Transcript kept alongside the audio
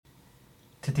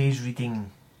Today's reading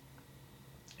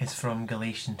is from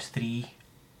Galatians 3,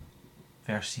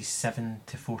 verses 7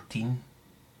 to 14.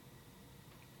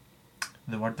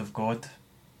 The Word of God.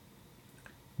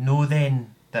 Know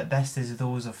then that this is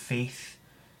those of faith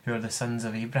who are the sons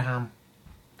of Abraham.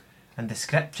 And the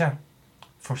Scripture,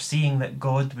 foreseeing that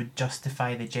God would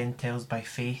justify the Gentiles by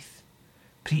faith,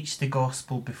 preached the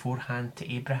gospel beforehand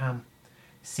to Abraham,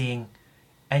 saying,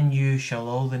 In you shall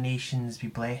all the nations be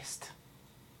blessed.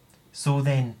 So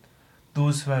then,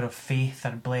 those who are of faith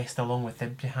are blessed along with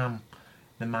Abraham,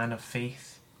 the man of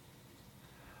faith.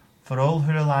 For all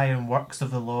who rely on works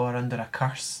of the law are under a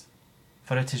curse.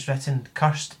 For it is written,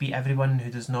 Cursed be everyone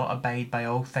who does not abide by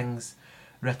all things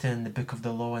written in the book of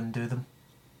the law and do them.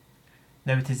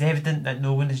 Now it is evident that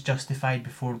no one is justified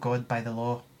before God by the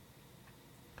law.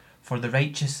 For the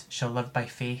righteous shall live by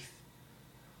faith.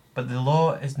 But the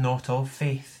law is not of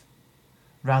faith.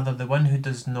 Rather, the one who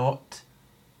does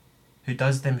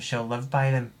them shall live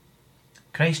by them.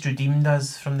 Christ redeemed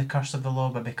us from the curse of the law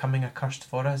by becoming accursed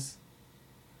for us.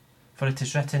 For it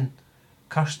is written,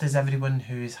 Cursed is everyone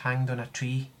who is hanged on a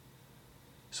tree,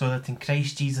 so that in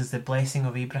Christ Jesus the blessing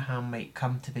of Abraham might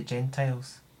come to the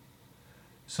Gentiles,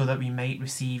 so that we might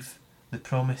receive the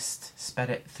promised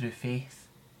Spirit through faith.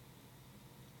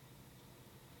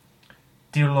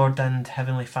 Dear Lord and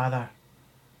Heavenly Father,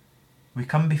 we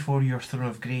come before your throne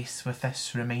of grace with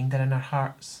this reminder in our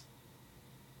hearts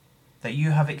that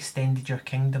you have extended your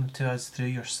kingdom to us through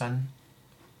your Son.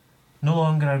 No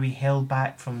longer are we held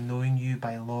back from knowing you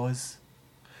by laws.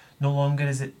 No longer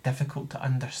is it difficult to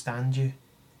understand you.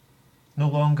 No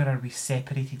longer are we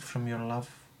separated from your love.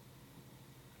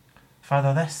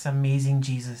 Father, this amazing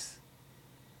Jesus,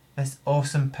 this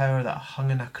awesome power that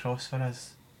hung on a cross for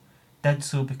us, did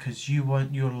so because you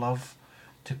want your love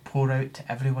to pour out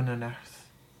to everyone on earth.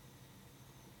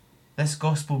 This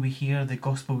gospel we hear, the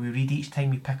gospel we read each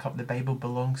time we pick up the Bible,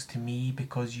 belongs to me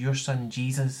because your Son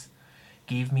Jesus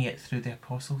gave me it through the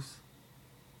apostles.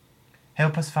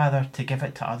 Help us, Father, to give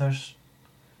it to others,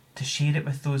 to share it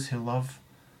with those who love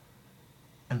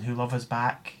and who love us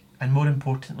back, and more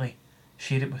importantly,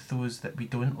 share it with those that we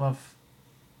don't love.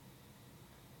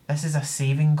 This is a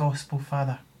saving gospel,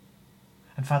 Father.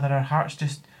 And Father, our hearts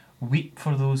just weep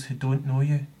for those who don't know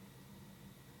you.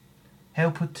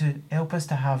 Help us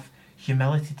to have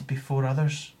humility before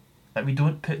others, that we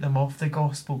don't put them off the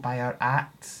gospel by our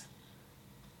acts.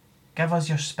 Give us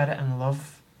your Spirit and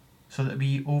love so that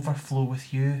we overflow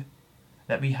with you,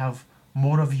 that we have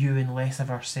more of you and less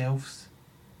of ourselves.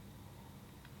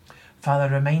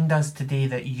 Father, remind us today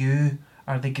that you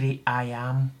are the great I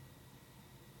am,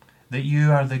 that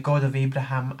you are the God of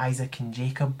Abraham, Isaac and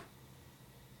Jacob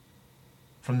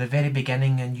from the very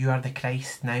beginning, and you are the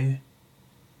Christ now,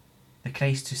 the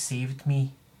Christ who saved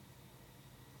me.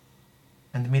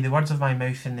 And may the words of my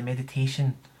mouth and the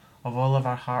meditation of all of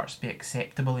our hearts be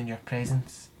acceptable in your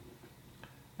presence,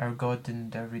 our God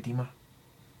and our Redeemer.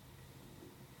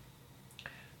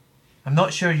 I'm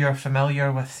not sure you're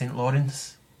familiar with St.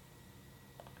 Lawrence.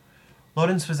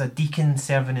 Lawrence was a deacon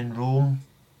serving in Rome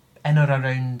in or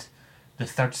around the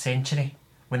 3rd century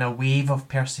when a wave of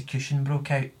persecution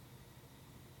broke out.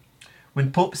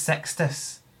 When Pope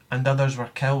Sixtus and others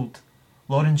were killed,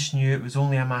 Lawrence knew it was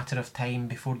only a matter of time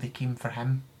before they came for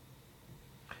him.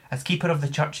 As keeper of the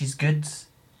church's goods,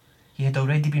 he had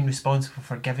already been responsible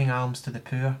for giving alms to the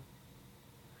poor.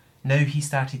 Now he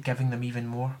started giving them even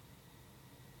more.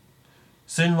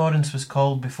 Soon Lawrence was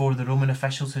called before the Roman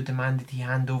officials who demanded he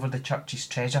hand over the church's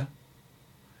treasure.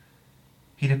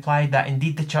 He replied that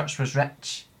indeed the church was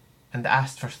rich and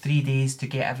asked for 3 days to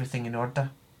get everything in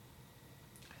order.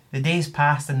 The days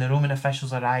passed and the Roman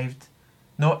officials arrived,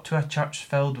 not to a church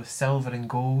filled with silver and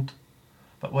gold,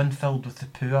 but one filled with the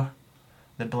poor,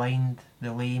 the blind,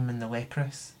 the lame and the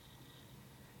leprous.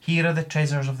 Here are the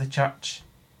treasures of the church,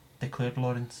 declared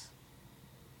Lawrence.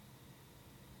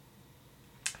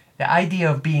 The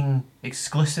idea of being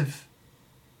exclusive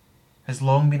has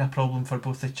long been a problem for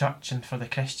both the church and for the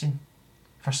Christian.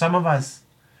 For some of us,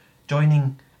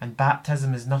 joining and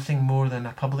baptism is nothing more than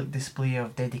a public display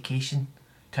of dedication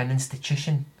to an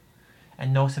institution,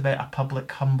 and not about a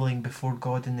public humbling before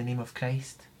God in the name of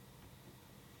Christ.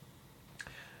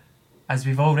 As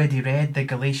we've already read, the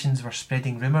Galatians were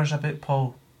spreading rumours about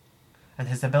Paul and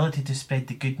his ability to spread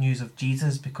the good news of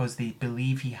Jesus because they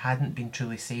believe he hadn't been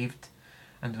truly saved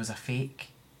and was a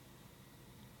fake.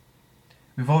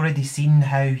 We've already seen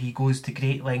how he goes to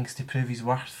great lengths to prove his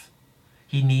worth.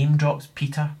 He name drops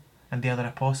Peter and the other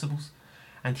apostles,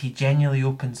 and he genuinely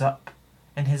opens up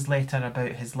in his letter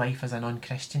about his life as a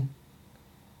non-Christian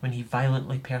when he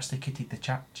violently persecuted the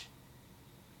church.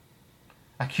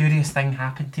 A curious thing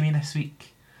happened to me this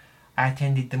week. I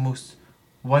attended the most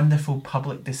wonderful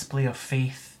public display of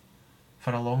faith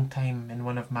for a long time in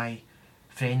one of my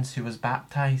friends who was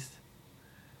baptised.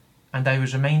 And I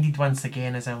was reminded once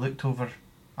again as I looked over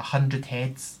 100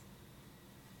 heads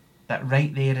that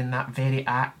right there in that very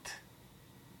act,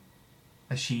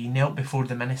 as she knelt before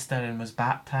the minister and was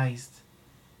baptised,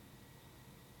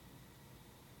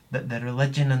 that the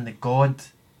religion and the God,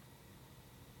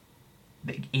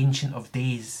 the Ancient of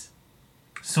Days,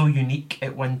 so unique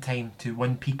at one time to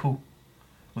one people,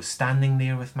 was standing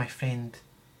there with my friend,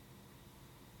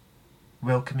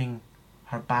 welcoming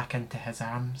her back into his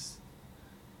arms,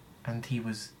 and he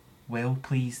was well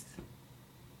pleased.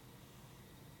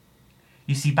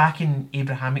 You see, back in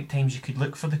Abrahamic times, you could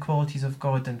look for the qualities of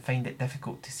God and find it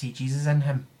difficult to see Jesus in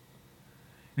him.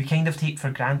 We kind of take for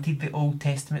granted the Old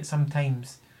Testament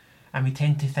sometimes, and we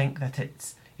tend to think that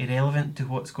it's irrelevant to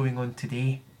what's going on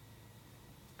today.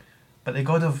 But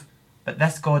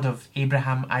this God of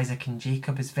Abraham, Isaac and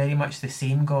Jacob is very much the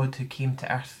same God who came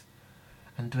to earth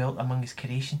and dwelt among his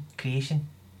creation.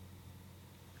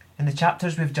 In the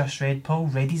chapters we've just read, Paul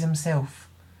readies himself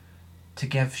to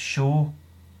give show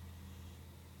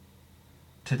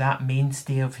to that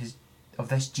mainstay of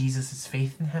this Jesus'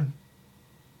 faith in him.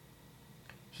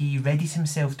 He readies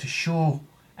himself to show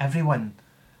everyone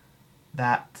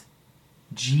that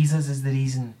Jesus is the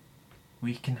reason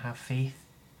we can have faith.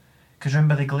 Because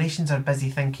remember, the Galatians are busy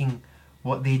thinking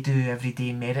what they do every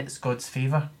day merits God's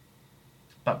favour.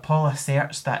 But Paul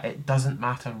asserts that it doesn't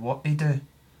matter what they do.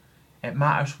 It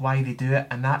matters why they do it,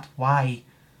 and that why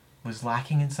was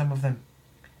lacking in some of them.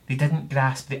 They didn't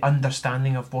grasp the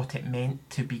understanding of what it meant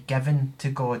to be given to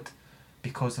God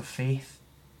because of faith.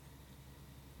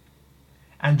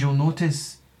 And you'll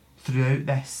notice throughout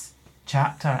this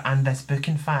chapter and this book,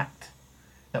 in fact,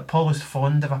 that Paul is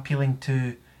fond of appealing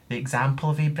to the example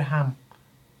of Abraham.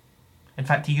 In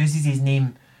fact, he uses his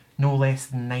name no less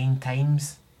than 9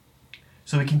 times.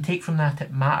 So we can take from that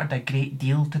it mattered a great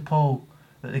deal to Paul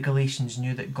that the Galatians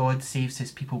knew that God saves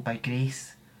his people by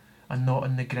grace and not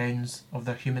on the grounds of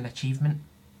their human achievement.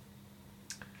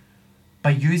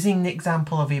 By using the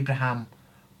example of Abraham,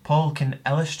 Paul can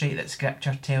illustrate that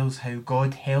Scripture tells how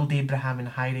God held Abraham in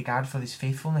high regard for his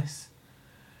faithfulness,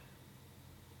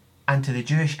 and to the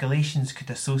Jewish Galatians could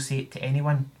associate to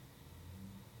anyone.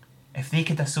 If they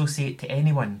could associate to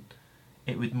anyone,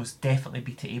 it would most definitely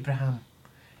be to Abraham.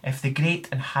 If the great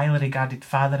and highly regarded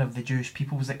father of the Jewish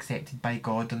people was accepted by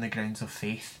God on the grounds of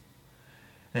faith,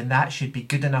 then that should be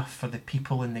good enough for the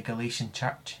people in the Galatian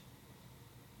church.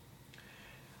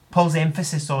 Paul's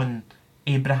emphasis on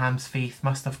Abraham's faith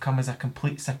must have come as a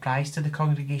complete surprise to the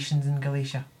congregations in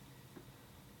Galatia.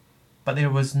 But there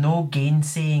was no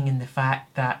gainsaying in the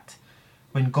fact that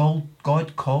when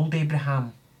God called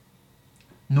Abraham,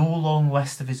 no long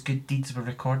list of his good deeds were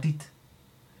recorded.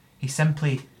 He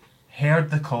simply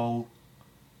heard the call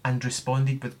and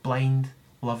responded with blind,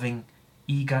 loving,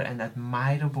 eager and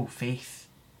admirable faith.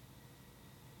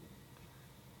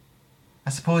 I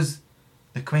suppose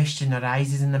the question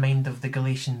arises in the mind of the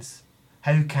Galatians: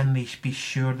 how can they be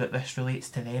sure that this relates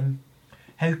to them?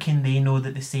 How can they know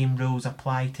that the same rules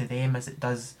apply to them as it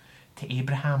does to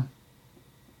Abraham?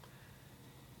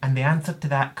 And the answer to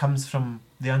that comes from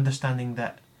the understanding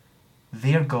that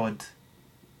their God,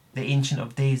 the Ancient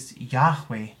of Days,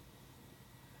 Yahweh,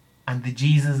 and the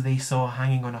Jesus they saw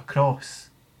hanging on a cross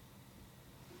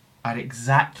are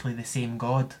exactly the same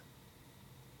God.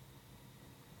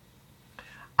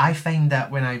 I find that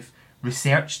when I've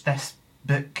researched this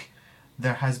book,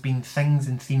 there has been things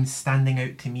and themes standing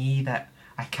out to me that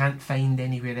I can't find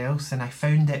anywhere else, and I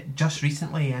found it just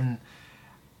recently in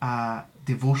a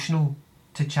devotional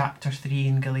to chapter 3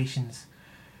 in Galatians,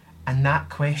 and that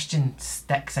question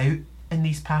sticks out in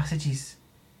these passages.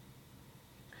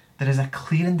 There is a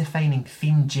clear and defining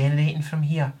theme generating from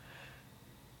here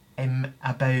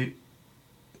about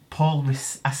Paul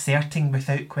asserting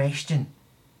without question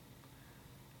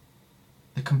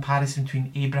the comparison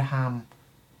between Abraham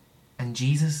and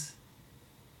Jesus,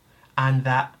 and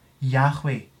that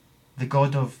Yahweh, the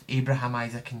God of Abraham,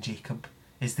 Isaac and Jacob,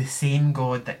 is the same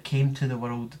God that came to the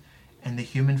world in the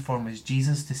human form as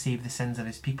Jesus to save the sins of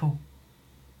his people.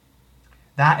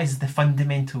 That is the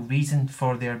fundamental reason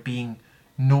for there being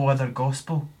no other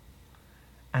gospel,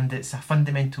 and it's a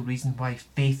fundamental reason why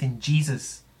faith in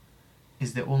Jesus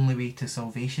is the only way to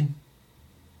salvation.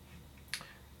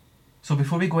 So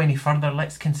before we go any further,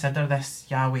 let's consider this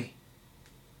Yahweh.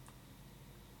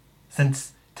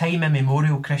 Since time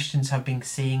immemorial, Christians have been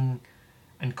saying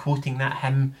and quoting that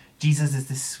hymn, Jesus is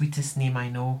the sweetest name I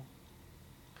know.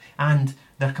 And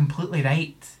they're completely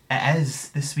right. It is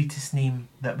the sweetest name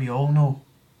that we all know.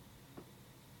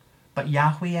 But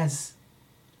Yahweh is.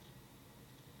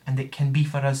 And it can be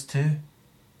for us too.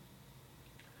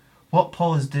 What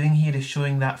Paul is doing here is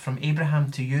showing that from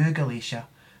Abraham to you, Galatia,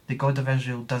 the God of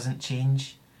Israel doesn't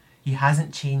change. He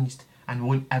hasn't changed and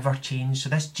won't ever change. So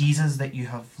this Jesus that you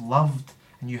have loved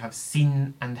and you have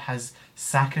seen and has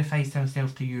sacrificed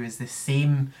himself to you is the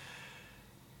same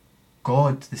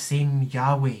God, the same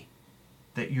Yahweh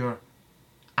that your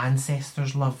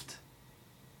ancestors loved.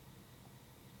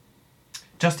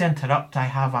 Just to interrupt, I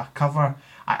have a cover.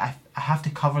 I have to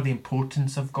cover the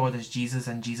importance of God as Jesus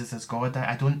and Jesus as God.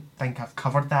 I don't think I've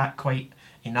covered that quite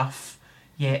enough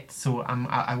yet, so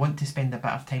I want to spend a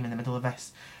bit of time in the middle of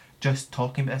this just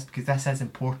talking about this, because this is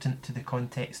important to the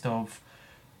context of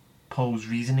Paul's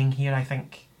reasoning here, I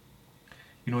think.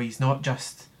 You know, he's not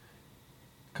just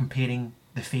comparing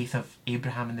the faith of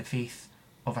Abraham and the faith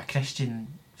of a Christian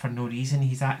for no reason.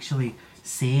 He's actually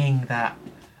saying that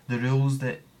the rules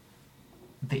that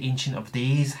the Ancient of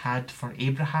Days had for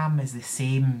Abraham is the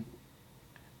same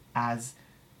as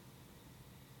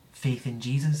faith in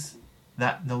Jesus.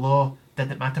 That the law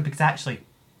didn't matter, because actually,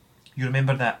 you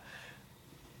remember that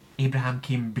Abraham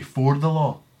came before the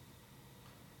law.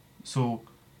 So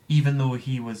even though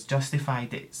he was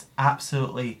justified, it's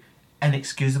absolutely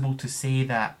inexcusable to say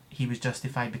that he was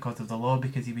justified because of the law,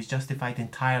 because he was justified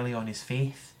entirely on his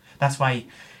faith. That's why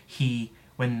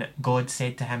when God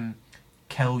said to him,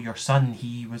 kill your son,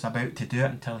 he was about to do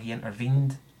it until he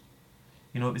intervened.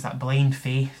 You know, it was that blind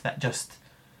faith that just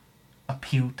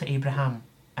appealed to Abraham,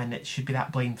 and it should be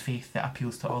that blind faith that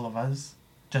appeals to all of us,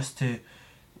 just to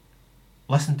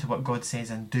listen to what God says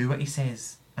and do what he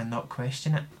says and not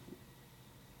question it.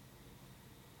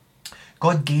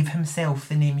 God gave himself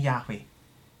the name Yahweh.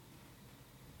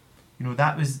 You know,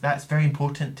 that's very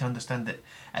important to understand, that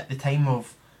at the time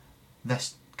of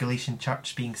this Galatian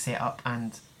church being set up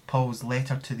and Paul's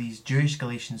letter to these Jewish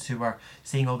Galatians who were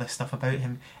saying all this stuff about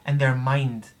him, in their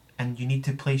mind, and you need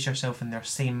to place yourself in their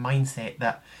same mindset,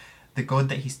 that the God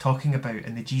that he's talking about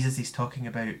and the Jesus he's talking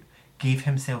about gave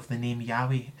himself the name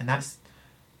Yahweh. And that's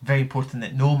very important,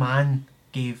 that no man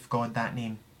gave God that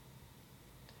name.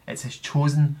 It's his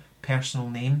chosen personal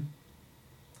name.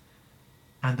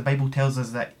 And the Bible tells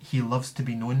us that he loves to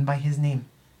be known by his name.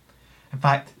 In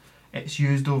fact, it's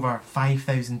used over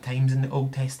 5,000 times in the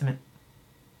Old Testament.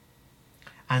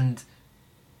 And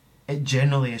it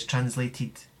generally is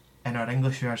translated in our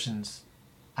English versions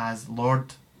as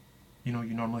Lord. You know,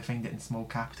 you normally find it in small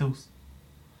capitals.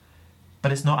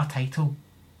 But it's not a title.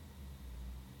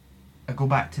 I go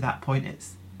back to that point,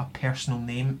 it's a personal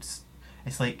name.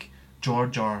 It's like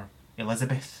George or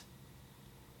Elizabeth.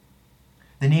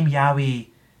 The name Yahweh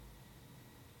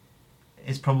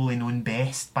is probably known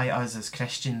best by us as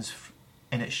Christians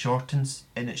in its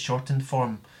shortened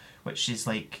form, which is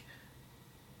like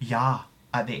Yah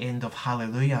at the end of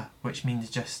Hallelujah, which means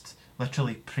just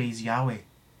literally praise Yahweh.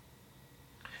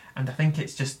 And I think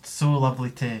it's just so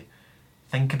lovely to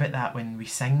think about that when we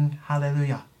sing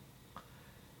Hallelujah.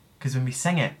 Because when we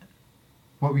sing it,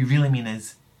 what we really mean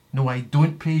is, no, I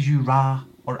don't praise you, Ra,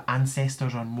 or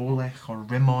ancestors, or Molech, or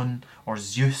Rimmon, or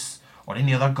Zeus, or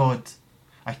any other god.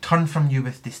 I turn from you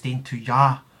with disdain to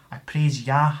Yah. I praise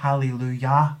Yah,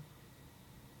 Hallelujah.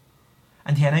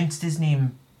 And he announced his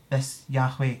name, this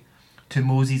Yahweh, to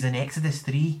Moses in Exodus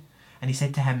 3. And he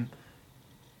said to him,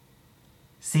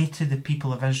 say to the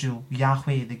people of Israel,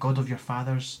 Yahweh, the God of your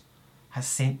fathers, has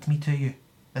sent me to you.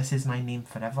 This is my name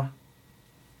forever.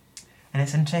 And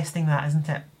it's interesting that, isn't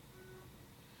it?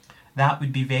 That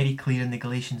would be very clear in the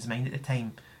Galatians' mind at the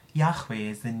time.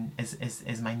 Yahweh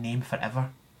is my name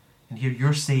forever. And here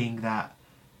you're saying that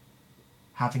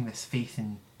having this faith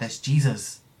in this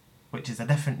Jesus, which is a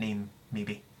different name,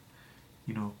 maybe,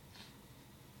 you know,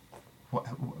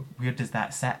 where does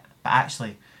that sit? But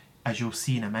actually, as you'll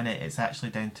see in a minute, it's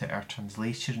actually down to our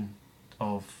translation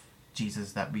of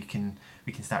Jesus that we can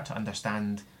start to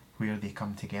understand where they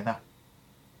come together.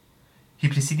 He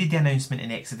preceded the announcement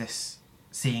in Exodus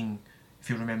saying, if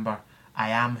you remember, I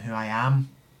am who I am.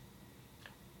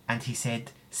 And he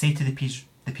said, say to the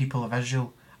people of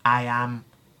Israel, I am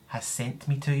has sent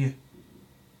me to you.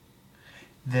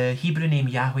 The Hebrew name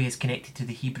Yahweh is connected to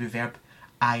the Hebrew verb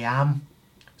I am.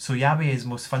 So Yahweh is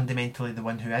most fundamentally the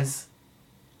one who is.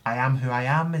 I am who I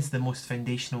am is the most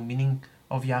foundational meaning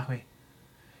of Yahweh.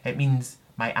 It means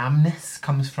my amness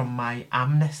comes from my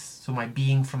amness, so my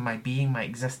being from my being, my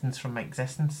existence from my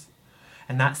existence.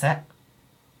 And that's it.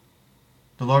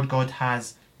 The Lord God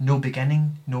has no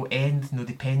beginning, no end, no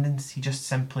dependence. He just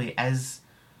simply is,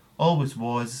 always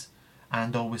was,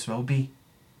 and always will be.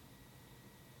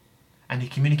 And he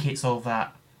communicates all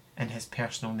that in his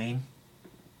personal name.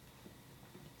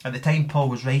 At the time Paul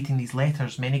was writing these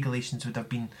letters, many Galatians would have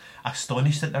been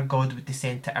astonished that their God would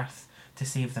descend to earth to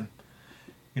save them.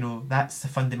 You know, that's the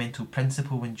fundamental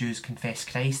principle when Jews confess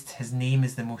Christ. His name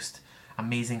is the most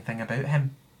amazing thing about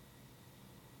him.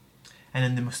 And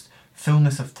in the most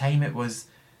fullness of time, it was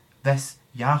this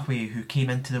Yahweh who came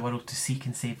into the world to seek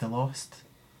and save the lost.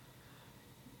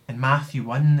 In Matthew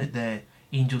 1, the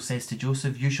angel says to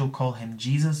Joseph, "You shall call him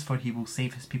Jesus, for he will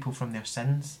save his people from their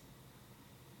sins."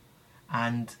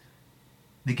 And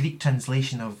the Greek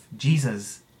translation of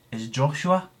Jesus is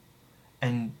Joshua,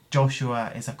 and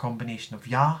Joshua is a combination of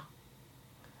Yah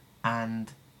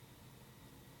and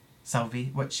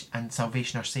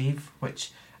salvation or save,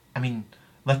 which, I mean,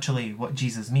 literally what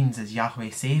Jesus means is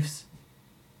Yahweh saves.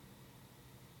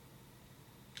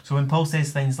 So when Paul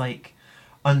says things like,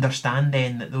 "Understand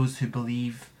then that those who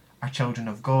believe are children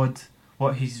of God,"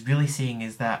 what he's really saying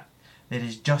is that there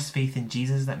is just faith in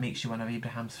Jesus that makes you one of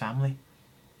Abraham's family.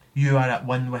 You are at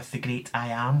one with the great I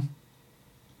Am.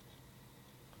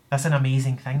 That's an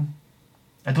amazing thing.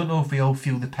 I don't know if we all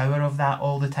feel the power of that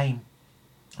all the time.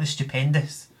 It's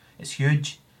stupendous. It's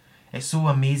huge. It's so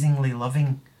amazingly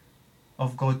loving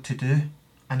of God to do.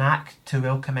 An act to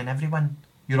welcome in everyone.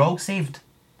 You're all saved.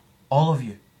 All of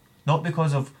you. Not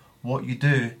because of what you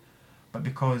do, but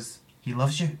because he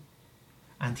loves you.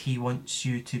 And he wants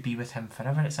you to be with him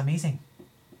forever. It's amazing.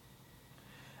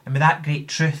 And with that great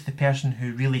truth, the person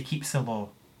who really keeps the law,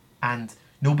 and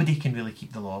nobody can really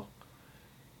keep the law,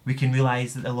 we can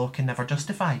realise that the law can never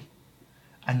justify.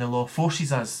 And the law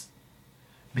forces us,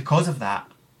 because of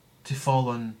that, to fall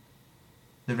on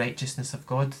the righteousness of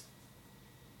God.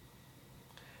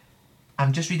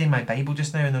 I'm just reading my Bible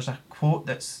just now, and there's a quote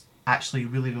that's actually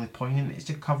really, really poignant. It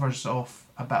just covers off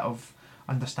a bit of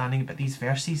understanding about these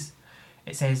verses.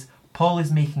 It says, Paul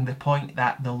is making the point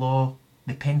that the law,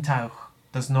 the Pentateuch,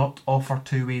 does not offer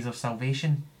two ways of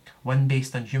salvation, one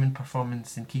based on human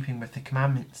performance in keeping with the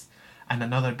commandments, and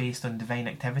another based on divine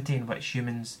activity in which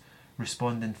humans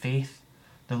respond in faith.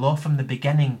 The law from the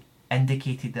beginning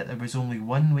indicated that there was only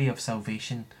one way of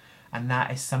salvation, and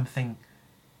that is something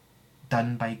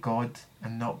done by God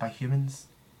and not by humans.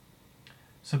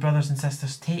 So brothers and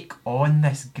sisters, take on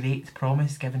this great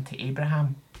promise given to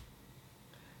Abraham.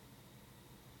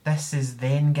 This is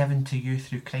then given to you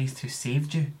through Christ who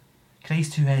saved you.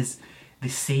 Christ who is the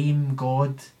same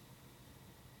God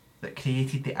that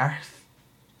created the earth.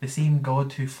 The same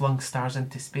God who flung stars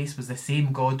into space was the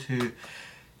same God who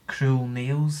cruel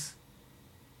nails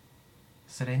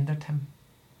surrendered him.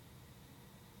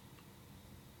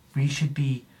 We should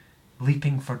be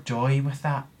leaping for joy with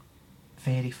that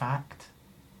very fact.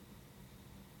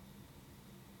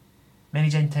 Many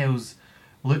Gentiles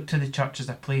look to the church as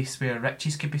a place where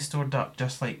riches could be stored up,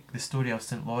 just like the story of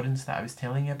St. Lawrence that I was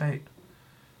telling you about.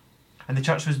 And the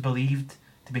church was believed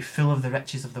to be full of the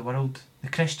riches of the world. The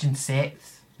Christian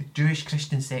sect, the Jewish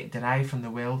Christian sect derived from the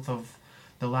wealth of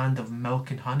the land of milk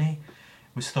and honey,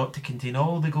 was thought to contain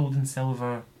all the gold and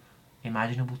silver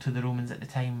imaginable to the Romans at the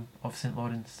time of St.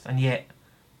 Lawrence. And yet,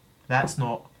 that's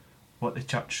not what the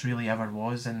church really ever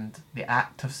was, and the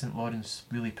act of St. Lawrence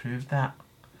really proved that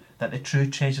the true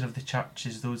treasure of the church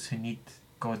is those who need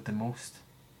God the most.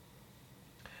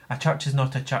 A church is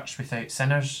not a church without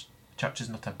sinners. A church is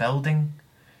not a building.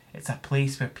 It's a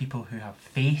place where people who have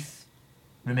faith,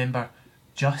 remember,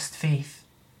 just faith,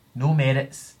 no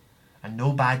merits and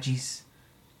no badges,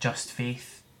 just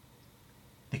faith.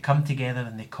 They come together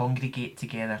and they congregate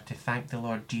together to thank the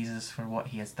Lord Jesus for what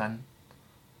he has done.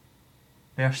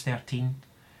 Verse 13,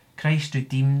 Christ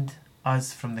redeemed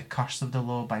us from the curse of the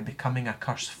law by becoming a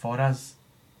curse for us.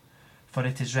 For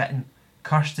it is written,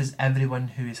 "Cursed is everyone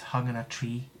who is hung on a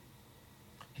tree."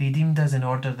 He redeemed us in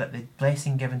order that the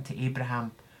blessing given to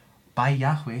Abraham by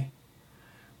Yahweh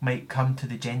might come to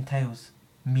the Gentiles,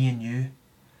 me and you,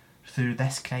 through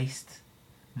this Christ,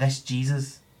 this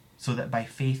Jesus, so that by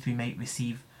faith we might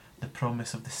receive the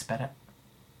promise of the Spirit.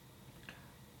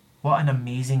 What an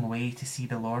amazing way to see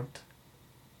the Lord.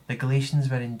 The Galatians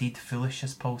were indeed foolish,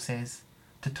 as Paul says,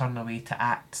 to turn away to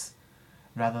acts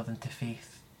rather than to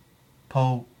faith.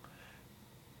 Paul,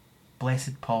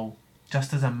 blessed Paul,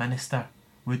 just as a minister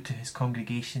would to his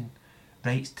congregation,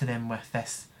 writes to them with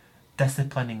this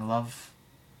disciplining love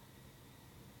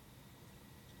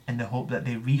in the hope that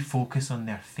they refocus on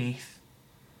their faith,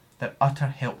 their utter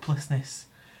helplessness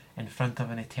in front of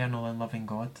an eternal and loving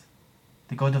God,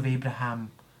 the God of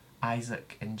Abraham,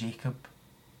 Isaac and Jacob,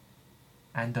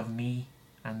 and of me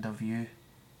and of you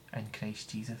in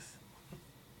Christ Jesus.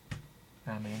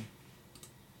 Amen.